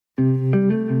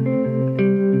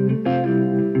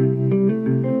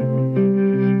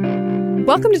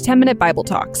Welcome to 10-Minute Bible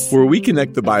Talks, where we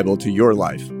connect the Bible to your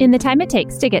life in the time it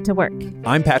takes to get to work.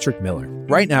 I'm Patrick Miller.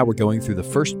 Right now, we're going through the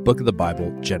first book of the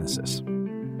Bible, Genesis.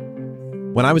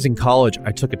 When I was in college,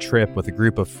 I took a trip with a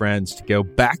group of friends to go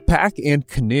backpack and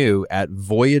canoe at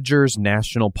Voyageurs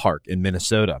National Park in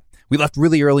Minnesota. We left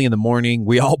really early in the morning.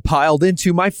 We all piled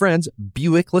into my friend's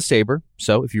Buick LeSabre.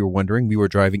 So if you were wondering, we were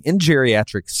driving in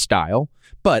geriatric style.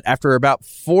 But after about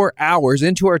 4 hours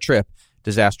into our trip,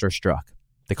 disaster struck.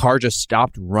 The car just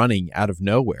stopped running out of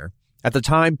nowhere. At the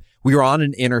time, we were on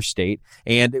an interstate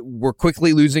and we're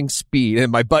quickly losing speed,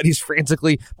 and my buddy's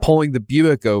frantically pulling the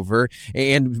Buick over,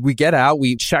 and we get out,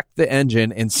 we check the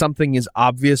engine, and something is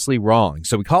obviously wrong.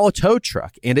 So we call a tow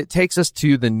truck, and it takes us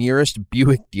to the nearest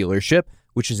Buick dealership,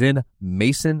 which is in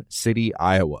Mason City,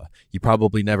 Iowa. You've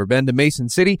probably never been to Mason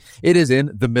City. It is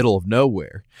in the middle of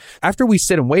nowhere. After we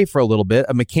sit and wait for a little bit,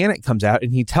 a mechanic comes out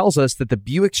and he tells us that the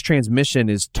Buick's transmission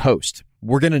is toast.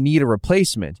 We're going to need a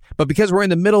replacement. But because we're in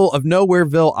the middle of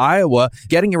Nowhereville, Iowa,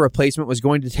 getting a replacement was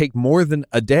going to take more than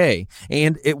a day,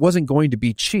 and it wasn't going to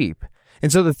be cheap.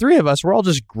 And so the three of us were all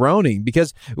just groaning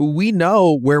because we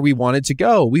know where we wanted to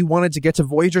go. We wanted to get to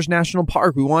Voyageurs National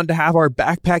Park. We wanted to have our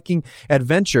backpacking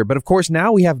adventure. But of course,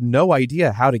 now we have no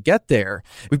idea how to get there.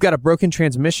 We've got a broken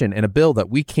transmission and a bill that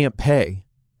we can't pay.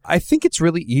 I think it's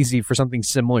really easy for something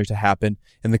similar to happen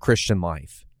in the Christian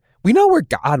life. We know where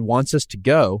God wants us to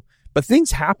go, but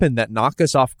things happen that knock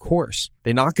us off course.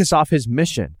 They knock us off his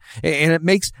mission. And it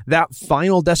makes that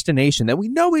final destination that we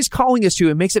know he's calling us to,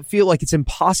 it makes it feel like it's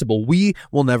impossible. We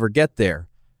will never get there.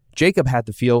 Jacob had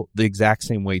to feel the exact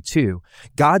same way too.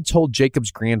 God told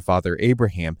Jacob's grandfather,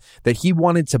 Abraham, that he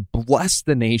wanted to bless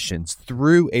the nations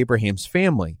through Abraham's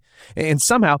family. And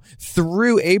somehow,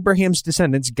 through Abraham's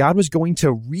descendants, God was going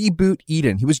to reboot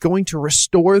Eden. He was going to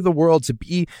restore the world to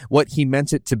be what he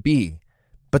meant it to be.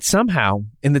 But somehow,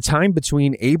 in the time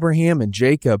between Abraham and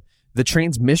Jacob, the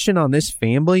transmission on this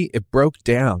family, it broke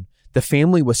down. The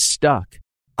family was stuck.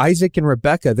 Isaac and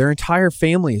Rebekah, their entire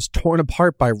family is torn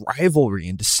apart by rivalry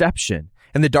and deception.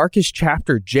 In the darkest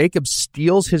chapter, Jacob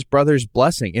steals his brother's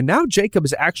blessing. And now Jacob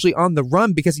is actually on the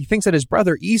run because he thinks that his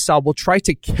brother Esau will try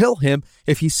to kill him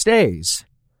if he stays.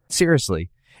 Seriously,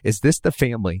 is this the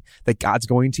family that God's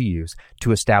going to use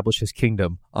to establish his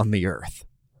kingdom on the earth?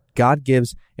 God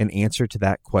gives an answer to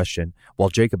that question while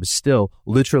Jacob is still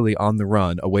literally on the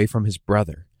run away from his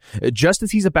brother. Just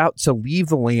as he's about to leave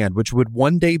the land, which would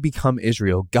one day become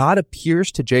Israel, God appears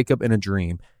to Jacob in a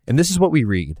dream. And this is what we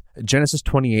read, Genesis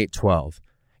 28:12.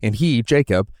 And he,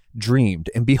 Jacob, dreamed,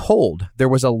 and behold, there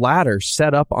was a ladder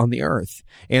set up on the earth,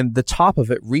 and the top of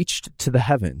it reached to the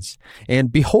heavens. And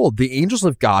behold, the angels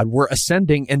of God were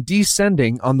ascending and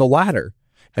descending on the ladder.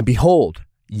 And behold,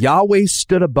 Yahweh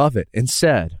stood above it and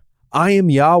said, I am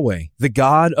Yahweh, the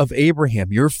God of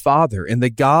Abraham, your father, and the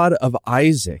God of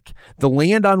Isaac. The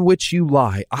land on which you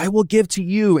lie, I will give to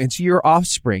you and to your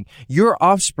offspring. Your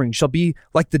offspring shall be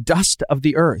like the dust of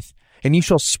the earth, and you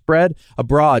shall spread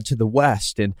abroad to the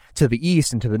west and to the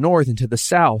east and to the north and to the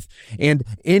south. And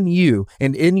in you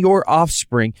and in your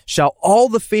offspring shall all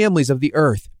the families of the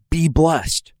earth be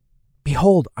blessed.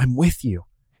 Behold, I'm with you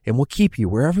and will keep you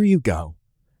wherever you go,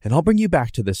 and I'll bring you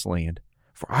back to this land.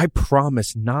 For I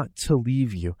promise not to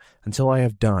leave you until I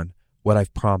have done what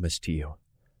I've promised to you.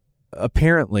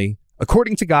 Apparently,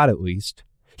 according to God at least,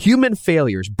 human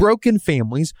failures, broken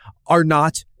families are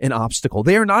not an obstacle.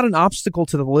 They are not an obstacle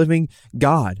to the living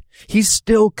God. He's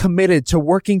still committed to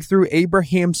working through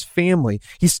Abraham's family.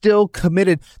 He's still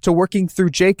committed to working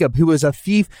through Jacob, who is a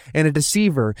thief and a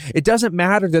deceiver. It doesn't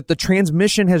matter that the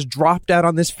transmission has dropped out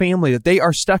on this family, that they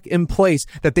are stuck in place,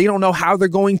 that they don't know how they're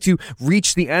going to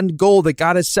reach the end goal that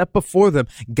God has set before them.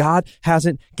 God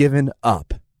hasn't given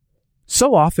up.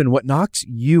 So often, what knocks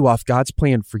you off God's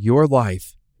plan for your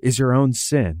life is your own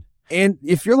sin. And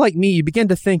if you're like me, you begin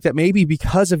to think that maybe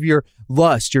because of your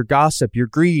lust, your gossip, your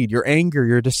greed, your anger,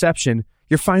 your deception,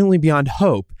 you're finally beyond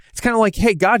hope. It's kind of like,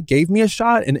 hey, God gave me a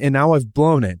shot and now I've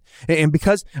blown it. And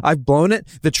because I've blown it,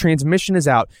 the transmission is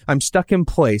out. I'm stuck in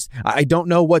place. I don't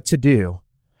know what to do.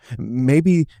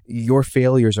 Maybe your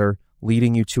failures are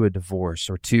leading you to a divorce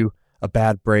or to a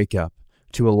bad breakup,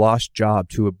 to a lost job,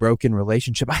 to a broken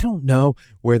relationship. I don't know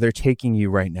where they're taking you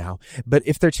right now, but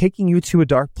if they're taking you to a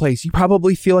dark place, you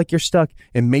probably feel like you're stuck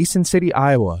in Mason City,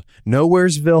 Iowa,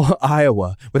 Nowheresville,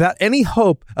 Iowa, without any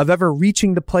hope of ever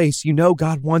reaching the place you know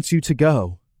God wants you to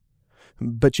go.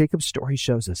 But Jacob's story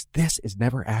shows us this is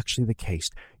never actually the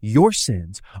case. Your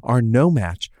sins are no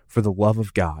match for the love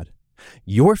of God.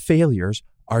 Your failures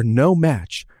are no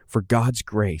match for God's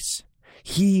grace.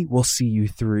 He will see you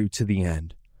through to the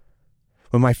end.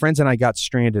 When my friends and I got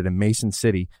stranded in Mason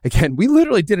City, again, we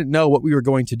literally didn't know what we were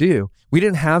going to do. We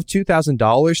didn't have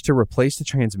 $2,000 to replace the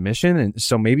transmission, and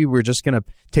so maybe we were just going to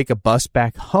take a bus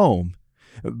back home.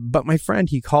 But my friend,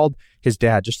 he called his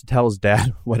dad just to tell his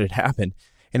dad what had happened,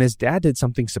 and his dad did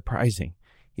something surprising.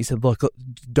 He said, look,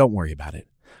 don't worry about it.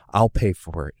 I'll pay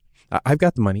for it. I've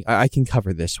got the money. I can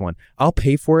cover this one. I'll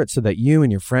pay for it so that you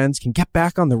and your friends can get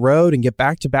back on the road and get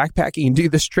back to backpacking and do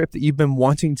this trip that you've been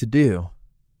wanting to do.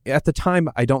 At the time,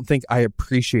 I don't think I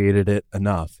appreciated it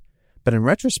enough. But in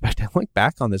retrospect, I look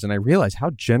back on this and I realize how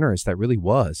generous that really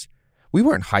was. We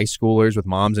weren't high schoolers with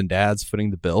moms and dads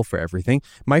footing the bill for everything.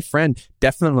 My friend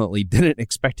definitely didn't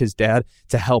expect his dad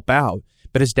to help out,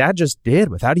 but his dad just did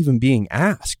without even being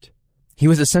asked. He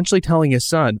was essentially telling his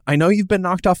son, I know you've been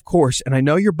knocked off course, and I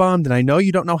know you're bummed, and I know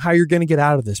you don't know how you're going to get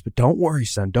out of this, but don't worry,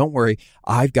 son, don't worry.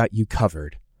 I've got you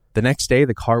covered. The next day,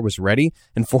 the car was ready,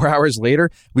 and 4 hours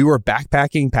later, we were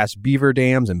backpacking past beaver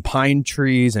dams and pine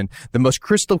trees and the most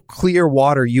crystal clear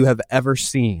water you have ever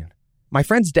seen. My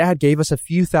friend's dad gave us a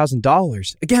few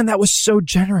 $1,000s. Again, that was so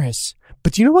generous.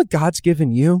 But do you know what God's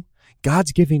given you?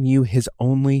 God's given you his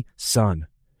only son.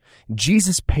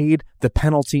 Jesus paid the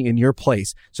penalty in your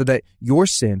place so that your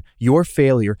sin, your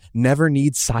failure, never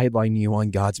needs sideline you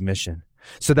on God's mission.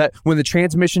 So that when the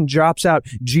transmission drops out,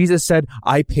 Jesus said,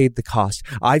 I paid the cost.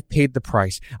 I've paid the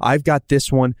price. I've got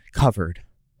this one covered.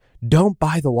 Don't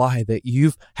buy the lie that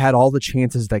you've had all the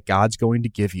chances that God's going to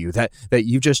give you, that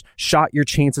you've just shot your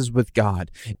chances with God.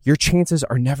 Your chances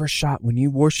are never shot when you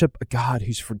worship a God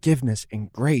whose forgiveness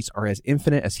and grace are as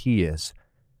infinite as he is.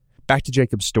 Back to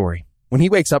Jacob's story. When he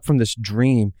wakes up from this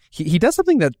dream, he does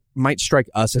something that might strike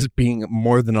us as being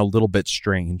more than a little bit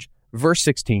strange. Verse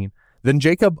 16, then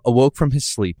Jacob awoke from his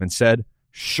sleep and said,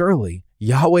 surely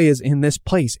Yahweh is in this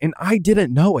place, and I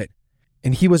didn't know it.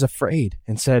 And he was afraid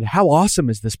and said, how awesome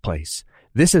is this place?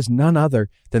 This is none other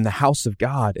than the house of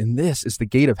God, and this is the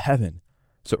gate of heaven.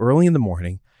 So early in the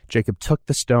morning, Jacob took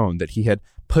the stone that he had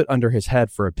put under his head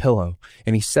for a pillow,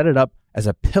 and he set it up as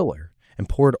a pillar and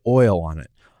poured oil on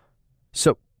it.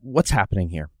 So what's happening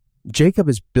here? Jacob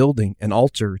is building an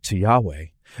altar to Yahweh,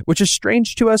 which is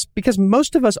strange to us because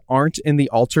most of us aren't in the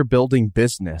altar building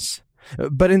business.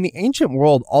 But in the ancient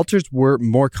world, altars were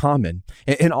more common,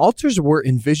 and altars were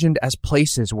envisioned as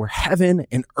places where heaven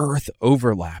and earth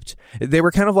overlapped. They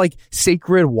were kind of like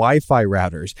sacred Wi-Fi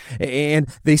routers, and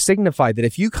they signified that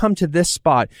if you come to this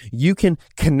spot, you can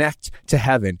connect to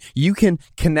heaven. You can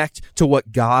connect to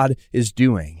what God is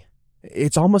doing.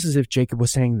 It's almost as if Jacob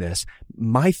was saying this,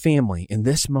 my family in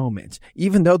this moment,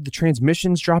 even though the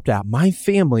transmissions dropped out, my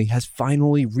family has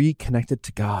finally reconnected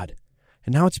to God.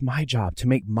 And now it's my job to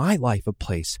make my life a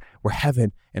place where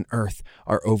heaven and earth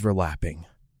are overlapping.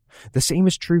 The same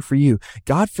is true for you.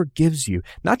 God forgives you,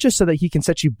 not just so that he can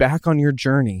set you back on your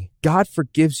journey. God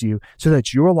forgives you so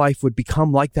that your life would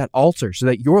become like that altar, so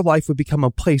that your life would become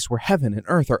a place where heaven and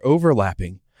earth are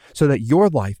overlapping, so that your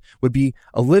life would be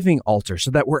a living altar, so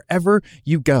that wherever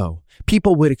you go,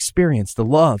 people would experience the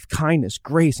love, kindness,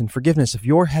 grace, and forgiveness of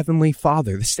your heavenly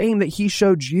Father, the same that he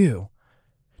showed you.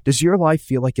 Does your life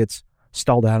feel like it's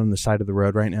stalled out on the side of the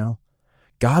road right now?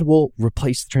 God will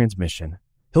replace the transmission.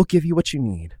 He'll give you what you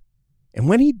need. And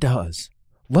when he does,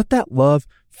 let that love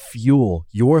fuel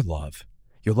your love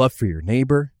for your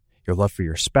neighbor, your love for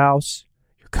your spouse,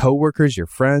 your coworkers, your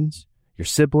friends, your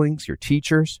siblings, your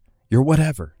teachers, your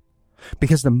whatever.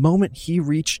 Because the moment he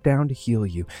reached down to heal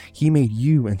you, he made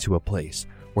you into a place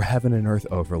where heaven and earth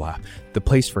overlap, the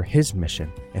place for his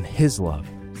mission and his love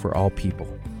for all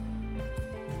people.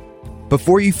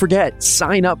 Before you forget,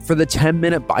 sign up for the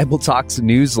 10-Minute Bible Talks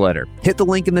newsletter. Hit the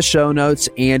link in the show notes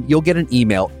and you'll get an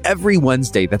email every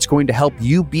Wednesday that's going to help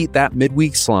you beat that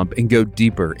midweek slump and go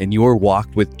deeper in your walk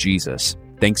with Jesus.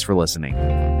 Thanks for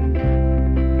listening.